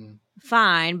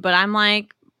 Fine. But I'm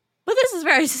like, but this is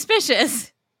very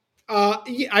suspicious.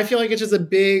 Yeah, I feel like it's just a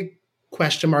big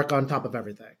question mark on top of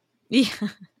everything. Yeah.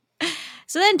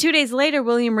 So then 2 days later,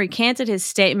 William recanted his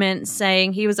statement,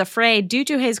 saying he was afraid due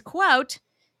to his, quote,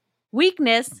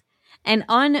 weakness and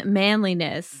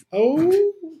unmanliness.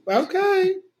 Oh,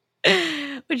 okay.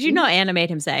 Which Anna made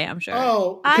him say, I'm sure.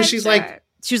 Oh, because she was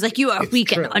like, you are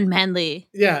weak and unmanly.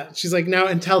 Yeah, she's like, no,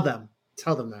 and tell them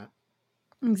that.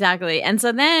 Exactly. And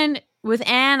so then with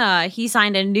Anna, he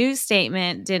signed a new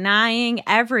statement denying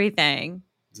everything.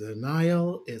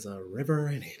 Denial is a river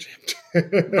in Egypt.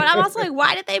 But I'm also like,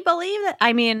 why did they believe that?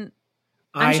 I mean,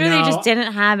 I'm sure they just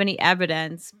didn't have any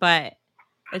evidence, but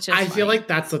it's just I feel like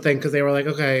that's the thing, because they were like,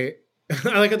 okay.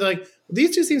 I like it. They're like,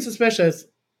 these two seem suspicious,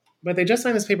 but they just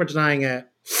signed this paper denying it.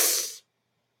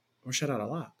 We're shut out of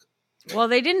luck. Well,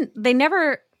 they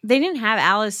didn't have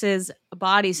Alice's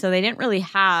body, so they didn't really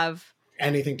have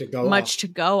anything to go much to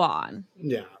go on.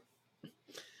 Yeah.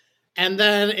 And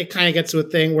then it kind of gets to a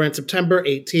thing where on September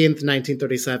 18th,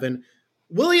 1937,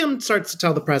 William starts to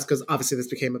tell the press, because obviously this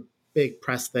became a big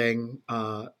press thing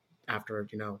after,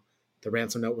 the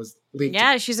ransom note was leaked.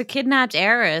 Yeah, she's a kidnapped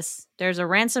heiress. There's a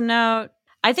ransom note.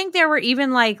 I think there were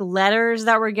even like letters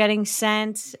that were getting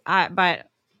sent, but I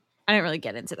didn't really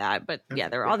get into that. But yeah,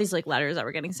 there were all these like letters that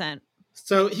were getting sent.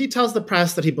 So he tells the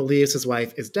press that he believes his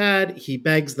wife is dead. He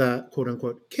begs the quote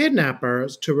unquote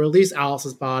kidnappers to release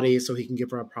Alice's body so he can give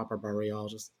her a proper burial,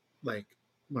 just like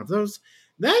one of those.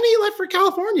 Then he left for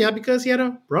California because he had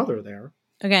a brother there.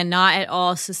 Again, not at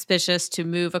all suspicious to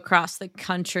move across the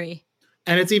country.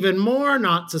 And it's even more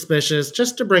not suspicious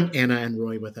just to bring Anna and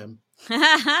Roy with him.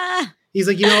 He's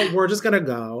like, we're just going to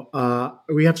go.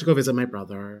 We have to go visit my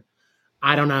brother.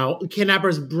 I don't know.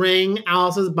 Kidnappers bring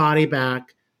Alice's body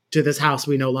back to this house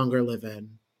we no longer live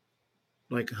in.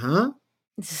 Like, huh?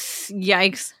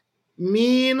 Yikes.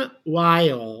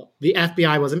 Meanwhile, the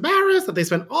FBI was embarrassed that they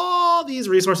spent all these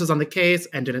resources on the case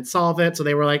and didn't solve it. So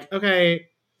they were like, okay,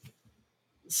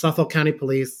 Suffolk County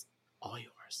Police, all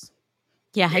yours.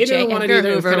 Yeah, They didn't want it Edgar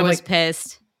either. It was Hoover kind of was like,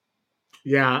 pissed.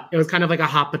 yeah, it was kind of like a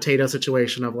hot potato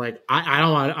situation of like, I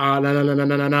don't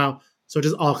want, no. So it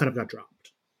just all kind of got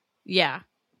dropped. Yeah,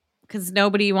 because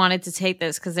nobody wanted to take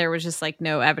this because there was just like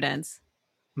no evidence.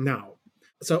 No.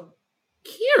 So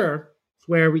here is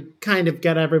where we kind of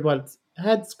get everyone's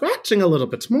head scratching a little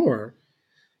bit more,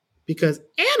 because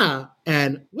Anna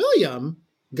and William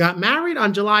got married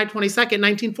on July 22nd,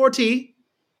 1940,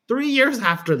 3 years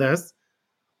after this,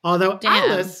 although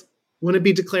Damn. Alice wouldn't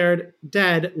be declared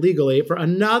dead legally for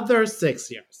another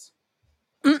 6 years.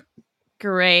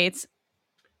 Great.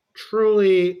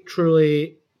 Truly,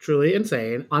 truly, truly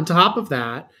insane. On top of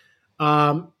that,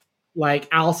 like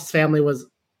Alice's family was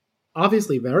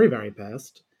obviously very, very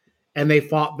pissed, and they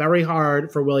fought very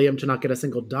hard for William to not get a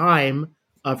single dime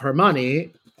of her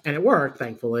money, and it worked,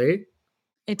 thankfully.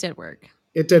 It did work.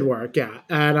 It did work, yeah.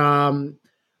 And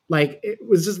like it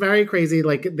was just very crazy.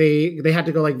 Like they had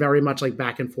to go like very much like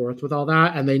back and forth with all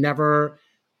that, and they never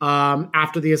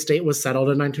after the estate was settled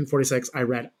in 1946, I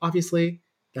read obviously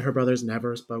that her brothers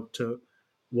never spoke to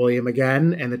William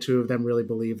again, and the two of them really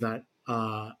believe that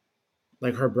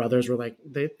like her brothers were like,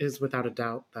 it is without a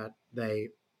doubt that they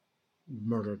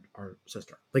murdered our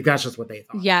sister. Like that's just what they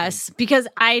thought. Yes, because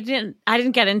I didn't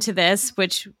get into this,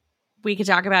 which we could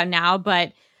talk about now,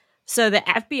 but so the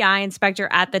FBI inspector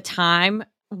at the time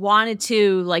wanted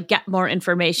to like get more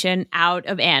information out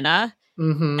of Anna,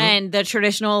 and the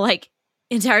traditional like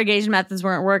interrogation methods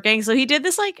weren't working. So he did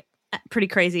this like pretty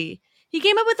crazy. He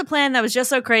came up with a plan that was just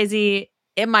so crazy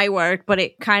it might work, but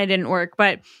it kind of didn't work.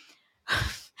 But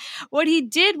what he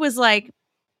did was like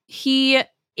he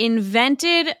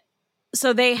invented.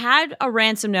 So they had a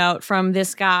ransom note from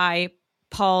this guy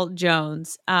Paul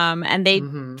Jones, and they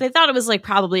thought it was like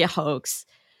probably a hoax.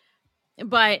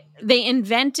 But the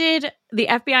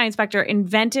FBI inspector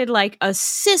invented like a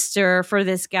sister for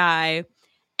this guy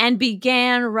and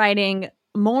began writing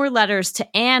more letters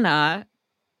to Anna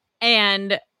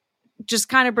and just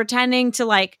kind of pretending to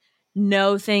like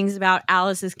know things about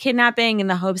Alice's kidnapping in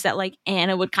the hopes that like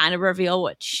Anna would kind of reveal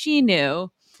what she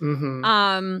knew.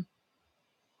 And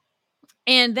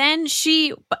then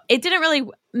it didn't really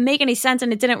make any sense,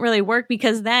 and it didn't really work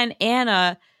because then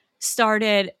Anna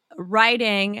started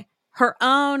writing her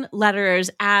own letters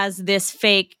as this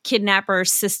fake kidnapper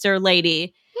sister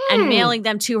lady and mailing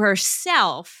them to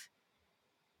herself.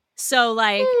 So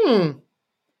like,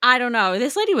 I don't know.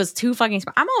 This lady was too fucking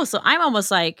smart. I'm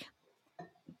almost like,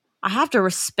 I have to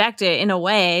respect it in a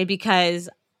way because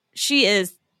she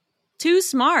is too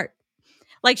smart.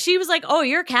 Like she was like, oh,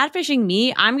 you're catfishing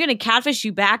me. I'm going to catfish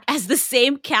you back as the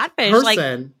same catfish.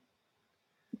 Person. Like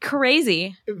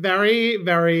crazy. Very,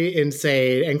 very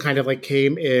insane, and kind of like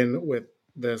came in with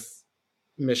this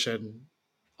mission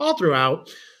all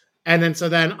throughout. And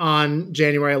then on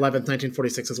January 11th,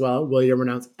 1946 as well, William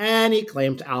renounced any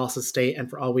claim to Alice's estate. And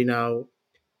for all we know,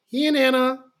 he and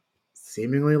Anna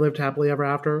seemingly lived happily ever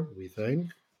after, we think.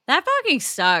 That fucking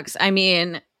sucks. I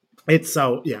mean, it's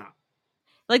so, yeah.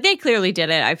 Like they clearly did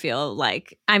it, I feel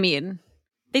like. I mean,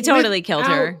 they totally killed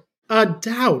her. A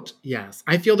doubt, yes.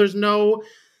 I feel there's no...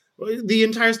 The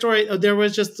entire story, there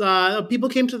was just... people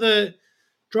came to the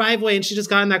driveway and she just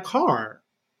got in that car.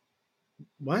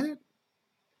 What?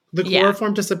 The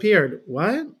chloroform disappeared.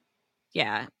 What?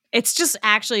 Yeah. It's just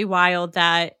actually wild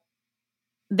that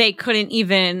they couldn't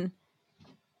even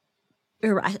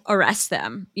arrest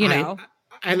them, you know?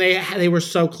 And they were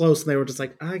so close, and they were just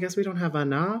like, I guess we don't have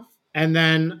enough. And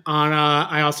then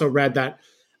I also read that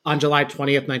on July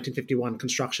 20th, 1951,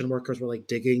 construction workers were like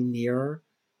digging near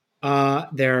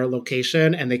their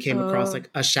location, and they came across like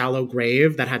a shallow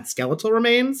grave that had skeletal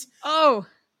remains. Oh.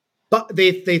 But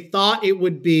they thought it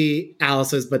would be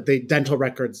Alice's, but the dental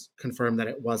records confirmed that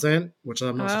it wasn't, which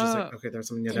I'm also just like, okay, there's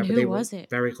something near there. But they were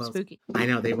very close. Spooky. I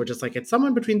know. They were just like, it's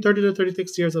someone between 30 to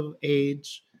 36 years of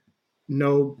age,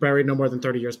 buried no more than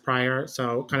 30 years prior.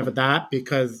 So kind of at that,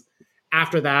 because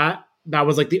after that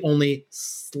was like the only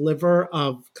sliver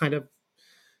of kind of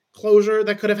closure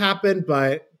that could have happened.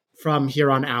 But from here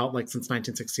on out, like since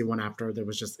 1961, after, there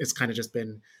was just, it's kind of just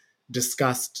been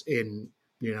discussed in,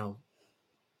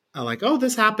 like, oh,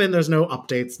 this happened. There's no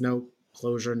updates, no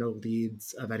closure, no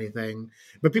leads of anything.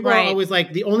 But people are always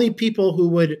like, the only people who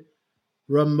would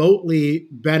remotely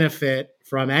benefit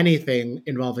from anything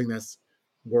involving this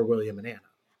were William and Anna.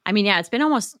 I mean, yeah, it's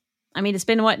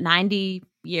been what, 90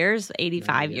 years,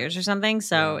 85 years or something.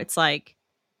 So it's like,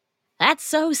 That's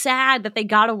so sad that they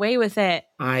got away with it.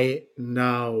 I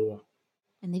know.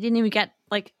 And they didn't even get,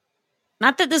 like,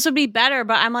 not that this would be better,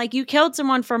 but I'm like, you killed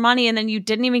someone for money and then you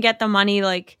didn't even get the money.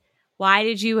 Like, why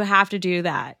did you have to do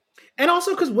that? And also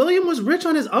because William was rich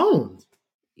on his own.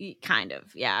 Kind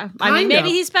of, yeah. I mean, maybe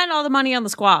he spent all the money on the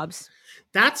squabs.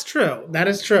 That's true. That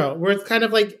is true. Where it's kind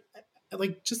of like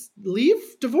just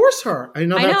leave, divorce her. I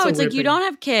know it's like you don't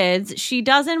have kids. She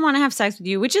doesn't want to have sex with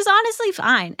you, which is honestly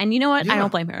fine. And you know what? Yeah. I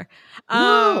don't blame her.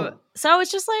 No. So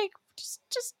it's just like,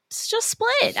 just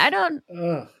split. I don't.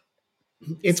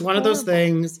 It's one of those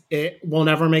things. It will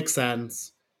never make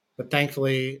sense. But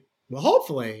thankfully, well,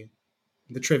 hopefully,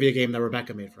 the trivia game that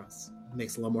Rebecca made for us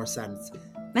makes a little more sense.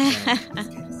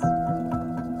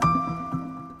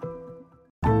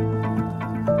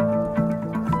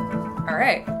 All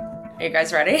right. Are you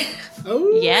guys ready? Oh,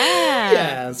 yeah.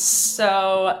 Yes.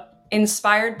 So,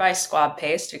 inspired by squab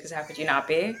paste, because how could you not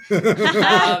be?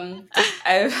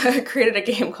 I've created a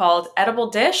game called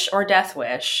Edible Dish or Death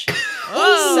Wish.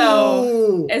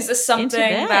 So, is this something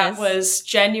that was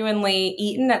genuinely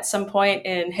eaten at some point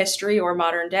in history or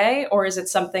modern day, or is it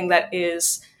something that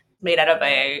is made out of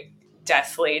a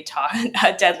deadly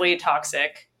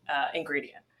toxic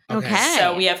ingredient? Okay.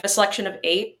 So we have a selection of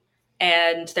 8.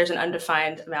 And there's an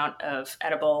undefined amount of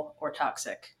edible or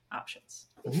toxic options.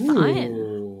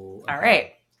 Fun. All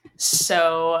right.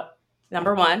 So,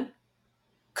 number 1,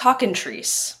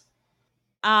 cockatrice.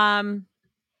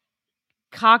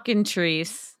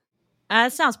 Cockatrice.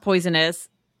 That sounds poisonous.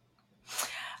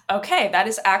 Okay, that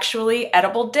is actually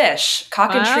edible dish.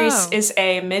 Cockatrice is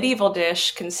a medieval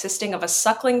dish consisting of a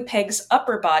suckling pig's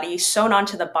upper body sewn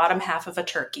onto the bottom half of a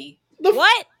turkey.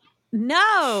 What?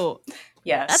 No.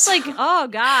 Yes. That's like, oh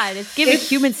God, it's giving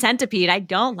human centipede. I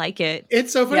don't like it.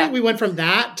 It's so funny. Yeah. We went from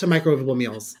that to microwavable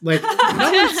meals. Like,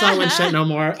 no one's selling shit no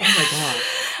more. Oh my God.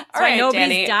 All right, nobody's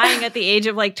Danny. Dying at the age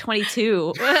of like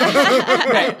 22.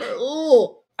 Right.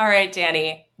 All right,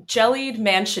 Danny. Jellied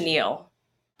manchineel.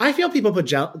 I feel people put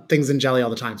things in jelly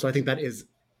all the time, so I think that is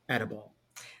edible.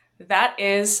 That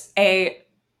is a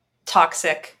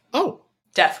toxic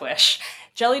death wish.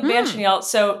 Jellied manchineel.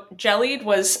 So jellied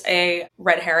was a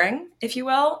red herring, if you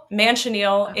will.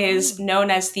 Manchineel is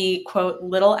known as the, quote,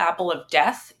 little apple of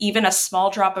death. Even a small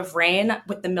drop of rain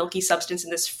with the milky substance in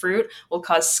this fruit will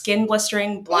cause skin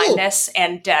blistering, blindness,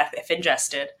 and death if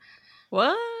ingested.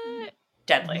 What?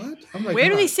 Deadly. What? Oh Where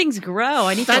do these things grow?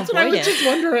 I need to avoid it. That's what I was just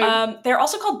wondering. They're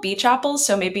also called beach apples,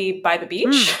 so maybe by the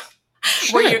beach,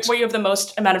 where you have the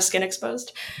most amount of skin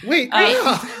exposed. Wait.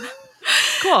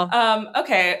 Cool.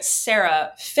 Okay,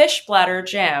 Sarah, fish bladder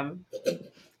jam.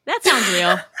 That sounds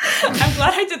real. I'm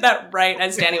glad I did that right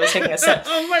as Danny was taking a sip.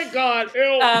 Oh my God.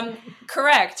 Ew.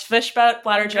 Correct. Fish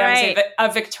bladder jam is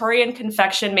a Victorian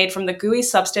confection made from the gooey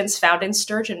substance found in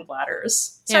sturgeon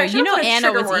bladders. Sorry, you know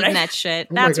Anna was eating that shit.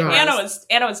 That's Anna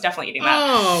was definitely eating that.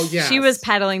 Oh, yeah. She was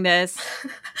peddling this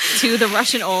to the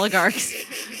Russian oligarchs.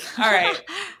 All right.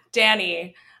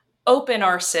 Danny, open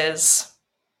arses.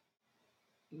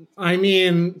 I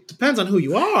mean, depends on who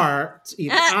you are.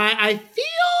 I feel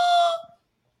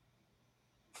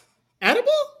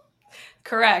edible?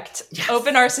 Correct. Yes.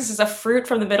 Open arses is a fruit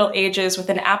from the Middle Ages with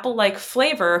an apple-like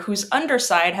flavor whose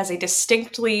underside has a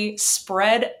distinctly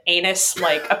spread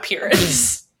anus-like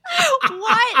appearance. What?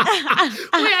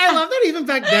 Wait, I love that even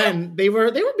back then they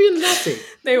were being messy.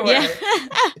 They were. Yeah.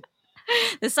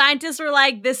 The scientists were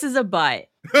like, this is a butt.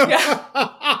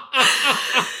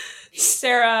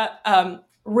 Sarah,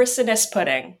 ricinus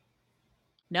pudding.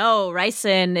 No,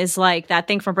 ricin is like that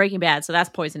thing from Breaking Bad, so that's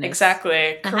poisonous.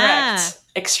 Exactly. Correct.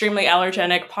 Extremely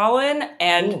allergenic pollen,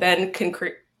 and then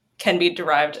can be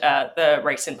derived the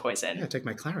ricin poison. Yeah, take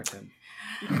my Claritin.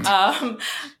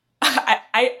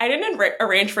 I didn't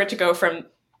arrange for it to go from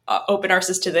open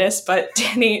arses to this, but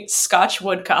Danny, Scotch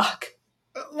woodcock.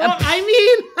 Well, I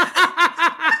mean,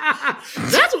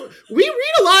 we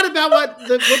read a lot about what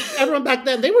everyone back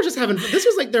then, they were just having, this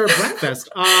was like their breakfast.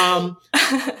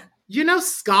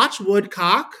 Scotch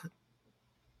woodcock.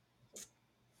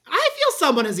 I feel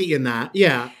someone has eaten that.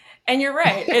 Yeah. And you're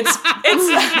right. It's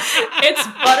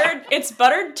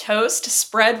buttered toast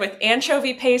spread with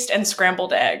anchovy paste and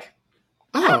scrambled egg.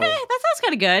 Oh, okay, that sounds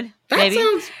kind of good. That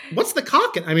sounds. What's the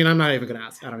cock? I mean, I'm not even going to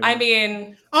ask. I don't know. I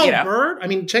mean, bird. I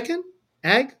mean, chicken,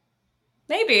 egg.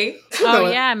 Maybe. Oh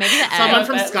yeah, maybe the egg. Someone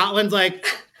from Scotland's like,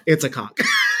 it's a cock.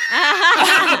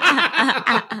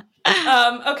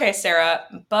 Okay, Sarah,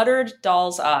 buttered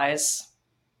doll's eyes.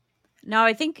 No,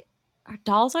 I think are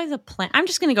doll's eyes a plant? I'm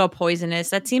just going to go poisonous.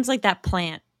 That seems like that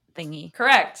plant thingy.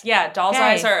 Correct. Yeah, doll's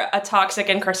eyes are a toxic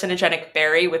and carcinogenic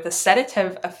berry with a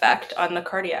sedative effect on the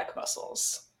cardiac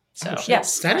muscles. So,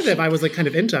 yes. Sedative, I was like kind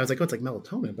of into. I was like, oh, it's like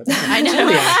melatonin. But I know.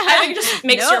 I think it just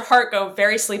makes your heart go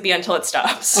very sleepy until it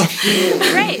stops.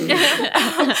 Great.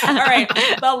 All right.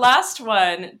 The last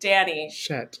one, Danny.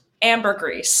 Shit.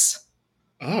 Ambergris.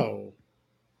 Oh.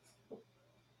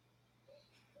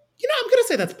 You know, I'm going to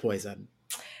say that's poison.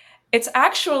 It's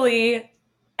actually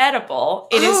edible.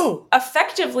 It is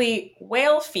effectively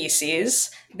whale feces.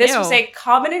 This was a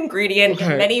common ingredient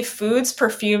in many foods,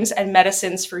 perfumes, and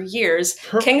medicines for years.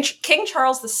 King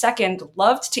Charles II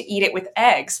loved to eat it with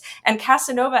eggs, and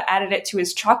Casanova added it to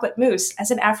his chocolate mousse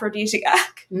as an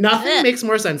aphrodisiac. Nothing makes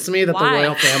more sense to me that the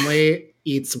royal family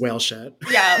eats whale shit.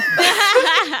 Yeah.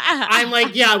 I'm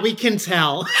like, yeah, we can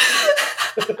tell.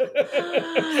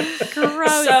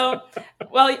 Gross. So,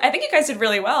 well, I think you guys did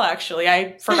really well, actually.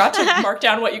 I forgot to mark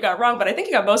down what you got wrong, but I think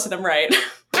you got most of them right.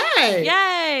 Hey!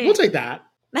 Yay! We'll take that.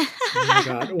 Oh my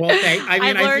God. Well,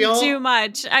 I've learned too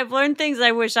much. I've learned things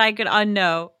I wish I could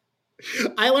unknow.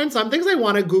 I learned some things I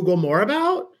want to Google more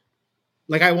about.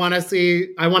 Like I want to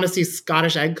see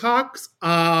Scottish egg cocks.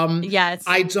 Yes.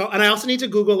 I don't, and I also need to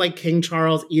Google like King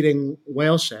Charles eating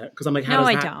whale shit because I'm like, how does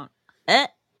that? No, I don't.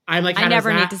 I'm like, I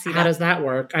never need to see that. How does that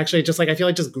work? Actually, just like I feel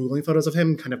like just Googling photos of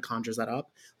him kind of conjures that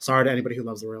up. Sorry to anybody who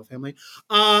loves the royal family.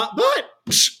 But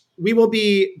we will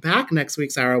be back next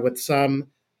week, Sarah, with some.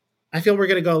 I feel we're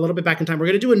going to go a little bit back in time. We're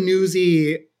going to do a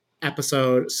newsy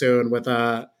episode soon with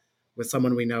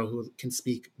someone we know who can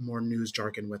speak more news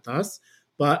jargon with us.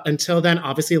 But until then,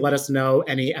 obviously, let us know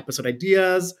any episode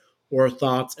ideas or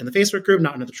thoughts in the Facebook group,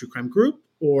 Not Another True Crime group,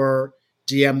 or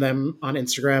DM them on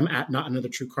Instagram at Not Another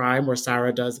True Crime, where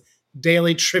Sarah does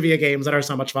daily trivia games that are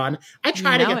so much fun. I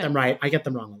try to get them right. I get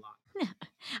them wrong a lot. Yeah.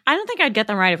 I don't think I'd get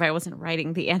them right if I wasn't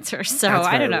writing the answers. So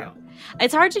I don't know. Real.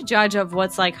 It's hard to judge of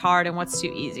what's like hard and what's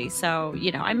too easy. So,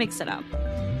 I mix it up.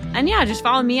 And yeah, just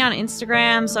follow me on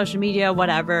Instagram, social media,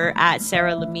 whatever, at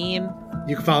Sarah Lamime.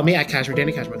 You can follow me at Cashmere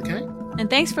Danny, Cashmere with a K. And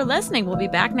thanks for listening. We'll be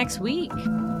back next week.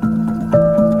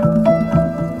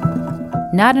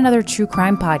 Not Another True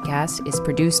Crime Podcast is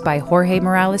produced by Jorge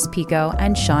Morales Pico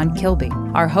and Sean Kilby.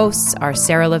 Our hosts are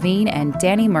Sarah Levine and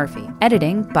Danny Murphy.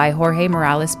 Editing by Jorge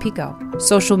Morales Pico.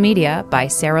 Social media by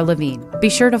Sarah Levine. Be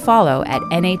sure to follow at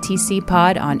NATC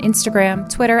Pod on Instagram,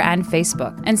 Twitter, and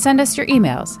Facebook. And send us your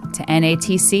emails to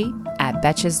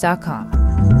natc@betches.com.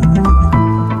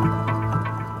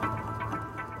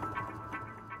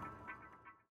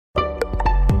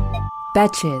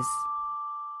 Betches.